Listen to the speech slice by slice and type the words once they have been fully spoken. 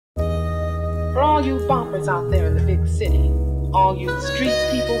For all you boppers out there in the big city, all you street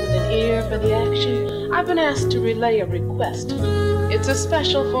people with an ear for the action, I've been asked to relay a request. It's a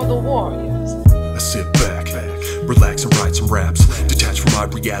special for the warriors. I sit back, relax and write some raps, detached from my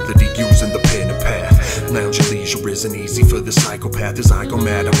reality using the pen and pad. Lounge at leisure isn't easy for the psychopath. As I go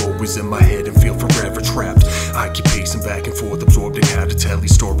mad, I'm always in my head and feel forever trapped. I keep pacing back and forth, absorbed in how to tell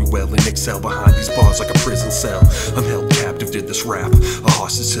these story well and excel behind these bars like a prison cell. I'm held captive to this rap, a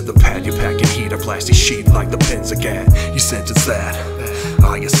hostage to the pad. You're packing heat, I plastic sheet like the pen's a gat. You sentence that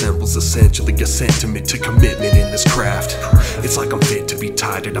I assembles essentially a sentiment to commitment in this craft. It's like I'm fit to be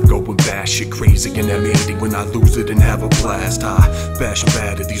tied, I'm going batshit crazy and I'm ending when I lose it and have a blast. I bash and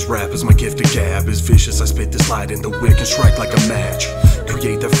batter these rappers, my gift of gab is vicious. I spit this light in the wick and strike like a match.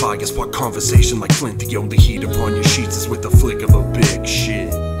 Create that fire, spark conversation like Flint. The only heat upon your sheets is with the flick of a big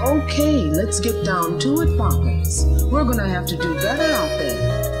shit. Okay, let's get down to it, boppers. We're gonna have to do better out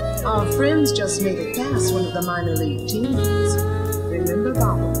there. Our friends just made it past one of the minor league teams. Remember,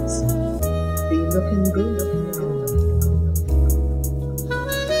 boppers, be looking good.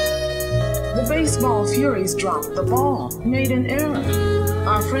 The baseball Furies dropped the ball, made an error.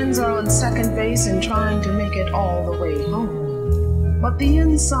 Our friends are on second base and trying to make it all the way home. But the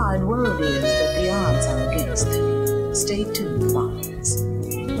inside word is that the odds are against them. Stay tuned, boppers.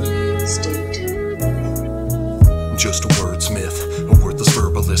 Stay tuned. I'm just a wordsmith, a worthless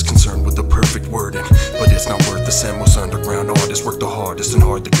verbalist concerned with the perfect wording. But it's not worth the same. Most underground artists work the hardest and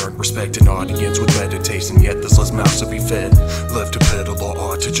hard to earn respect an audience with meditation, yet there's less mouths to be fed. Left to peddle our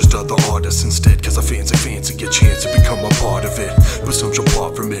art to just other artists instead, cause I fancy a chance to become a part of it. But some shall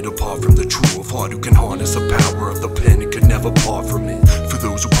part from it, apart from the true of heart who can harness the power of the pen and could never part from it. For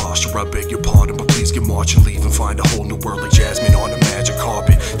those who posture, I beg your pardon, but please get march and leave and find a whole new world like Jasmine on a magic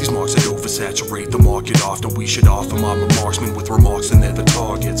carpet. These marks that oversaturate the market often we should offer mama marksmen with remarks and they're the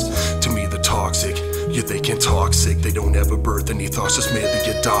targets. To me they're toxic, yeah they can talk sick. They don't ever birth any thoughts, just merely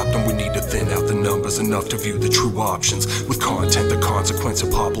adopt them. We need to thin out the numbers enough to view the true options. With content, the consequence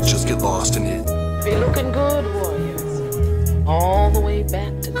of pop will just get lost in it. Be looking good, warriors, all the way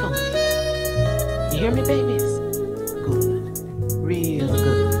back to Coney. You hear me, babies?